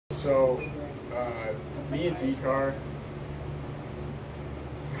so me and Z-Car,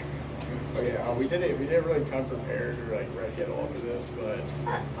 we didn't really come prepared or like ready at all for this, but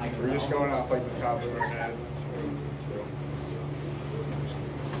we're just going off like the top of our head.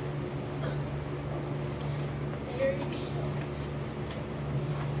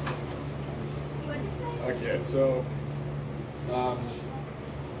 Okay, so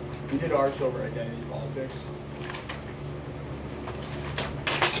we did ours over identity politics.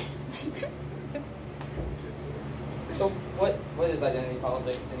 So what is identity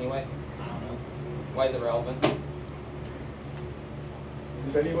politics anyway? I don't know. Why is it relevant?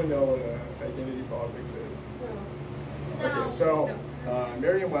 Does anyone know what identity politics is? No. Okay, so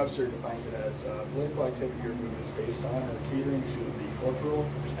Merriam-Webster defines it as political activity or movements based on or catering to the cultural,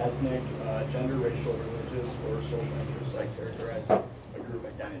 ethnic, gender, racial, religious, or social interests that characterize a group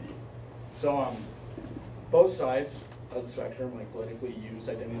identity. So both sides of the spectrum, like politically, use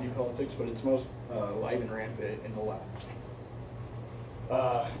identity politics, but it's most live and rampant in the left.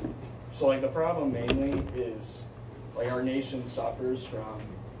 So like the problem mainly is like our nation suffers from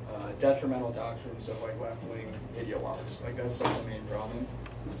detrimental doctrines of like left-wing ideologues. Like that's like the main problem.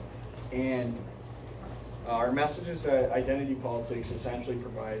 And our message is that identity politics essentially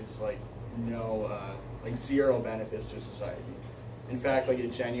provides like no, like zero benefits to society. In fact, like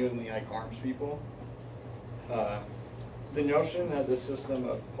it genuinely like harms people. The notion that this system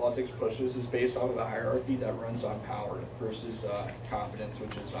of politics pushes is based off of a hierarchy that runs on power versus competence,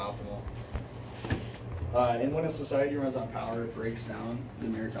 which is optimal. And when a society runs on power, it breaks down the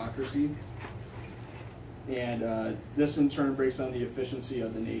meritocracy. And this in turn breaks down the efficiency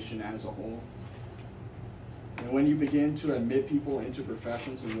of the nation as a whole. And when you begin to admit people into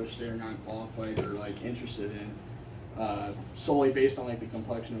professions in which they are not qualified or like interested in, solely based on like the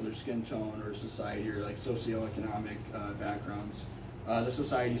complexion of their skin tone or society or like socioeconomic backgrounds, the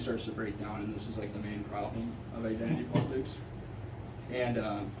society starts to break down, and this is like the main problem of identity politics. And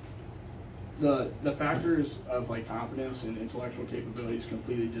the factors of like competence and intellectual capabilities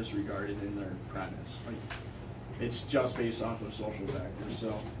completely disregarded in their premise. Like it's just based off of social factors.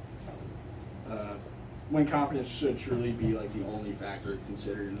 So when competence should truly be like the only factor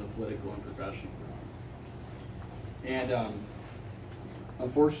considered in the political and professional realm. And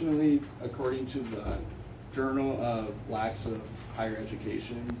unfortunately, according to the Journal of Blacks of Higher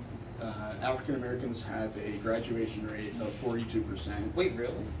Education, African Americans have a graduation rate of 42%. Wait,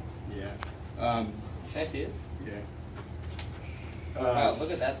 really? Yeah. Can I see it? Yeah. Wow,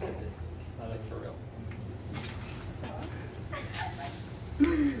 look at that statistic. Like for real.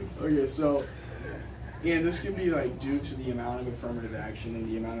 Okay, so, and this can be like due to the amount of affirmative action and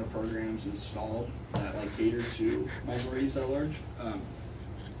the amount of programs installed that like cater to minorities at large.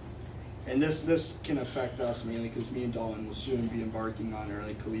 And this can affect us mainly because me and Dalton will soon be embarking on our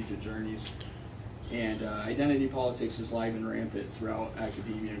like collegiate journeys. And identity politics is live and rampant throughout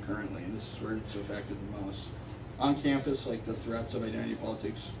academia currently, and this is where it's affected the most. On campus, like the threats of identity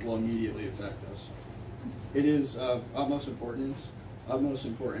politics will immediately affect us. It is of utmost importance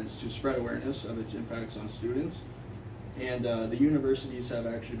to spread awareness of its impacts on students. And the universities have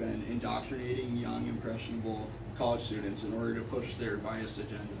actually been indoctrinating young, impressionable college students in order to push their biased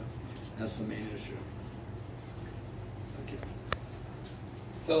agenda. That's the main issue. Okay.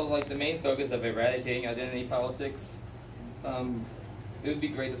 So, like the main focus of eradicating identity politics, it would be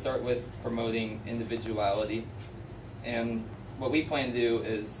great to start with promoting individuality. And what we plan to do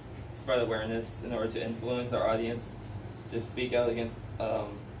is spread awareness in order to influence our audience to speak out against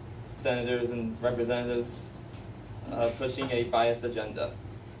senators and representatives pushing a biased agenda.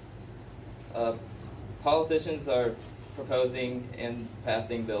 Politicians are proposing and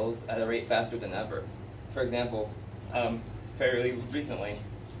passing bills at a rate faster than ever. For example, fairly recently,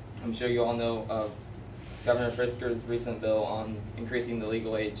 I'm sure you all know of Governor Frisker's recent bill on increasing the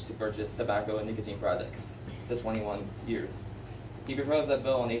legal age to purchase tobacco and nicotine products to 21 years. He proposed that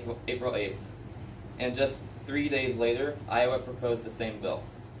bill on April 8th, and just 3 days later, Iowa proposed the same bill.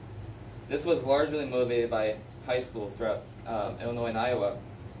 This was largely motivated by high schools throughout Illinois and Iowa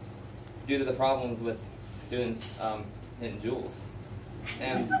due to the problems with students hitting jewels.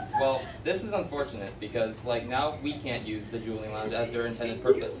 And, well, this is unfortunate because, like, now we can't use the juuling lounge as their intended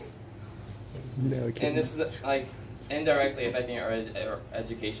purpose. No, and this is, like, indirectly affecting our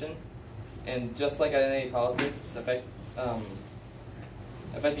education. And just like identity politics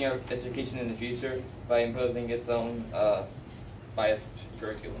affecting our education in the future by imposing its own biased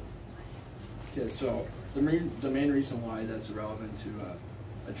curriculum. Okay, so the main reason why that's relevant to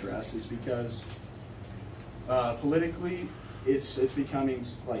address is because politically, it's becoming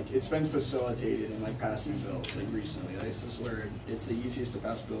like it's been facilitated in like passing bills like recently. Like this is where it's the easiest to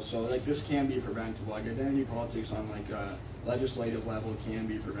pass bills. So like this can be preventable. Like identity politics on like a legislative level can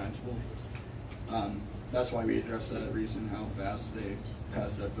be preventable. That's why we address that reason how fast they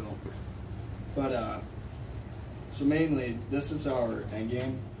pass that bill. But so mainly this is our end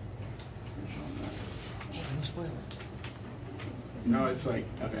game. Hey, no spoiler. No, it's like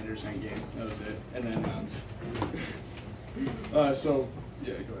Avengers Endgame. That was it. And then, so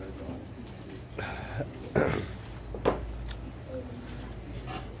yeah, go ahead.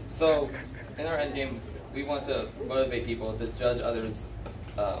 So, in our end game, we want to motivate people to judge others'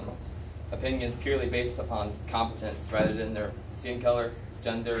 opinions purely based upon competence rather than their skin color,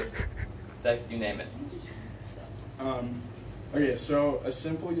 gender, sex, you name it. Okay, so a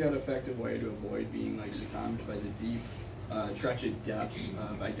simple yet effective way to avoid being like succumbed by the deep, treacherous depths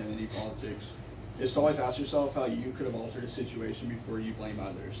of identity politics is to always ask yourself how you could have altered a situation before you blame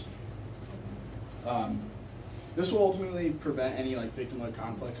others. This will ultimately prevent any like victimhood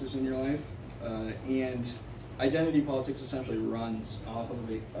complexes in your life, and identity politics essentially runs off of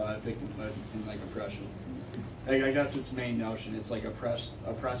victimhood and like oppression. Like that's its main notion. It's like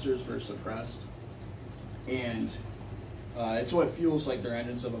oppressors versus oppressed, and it's what fuels like their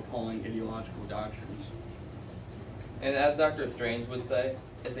engines of appalling ideological doctrines. And as Dr. Strange would say,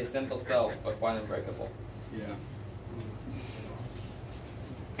 it's a simple spell, but quite unbreakable. Yeah.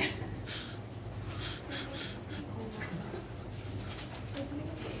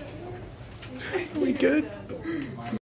 We good?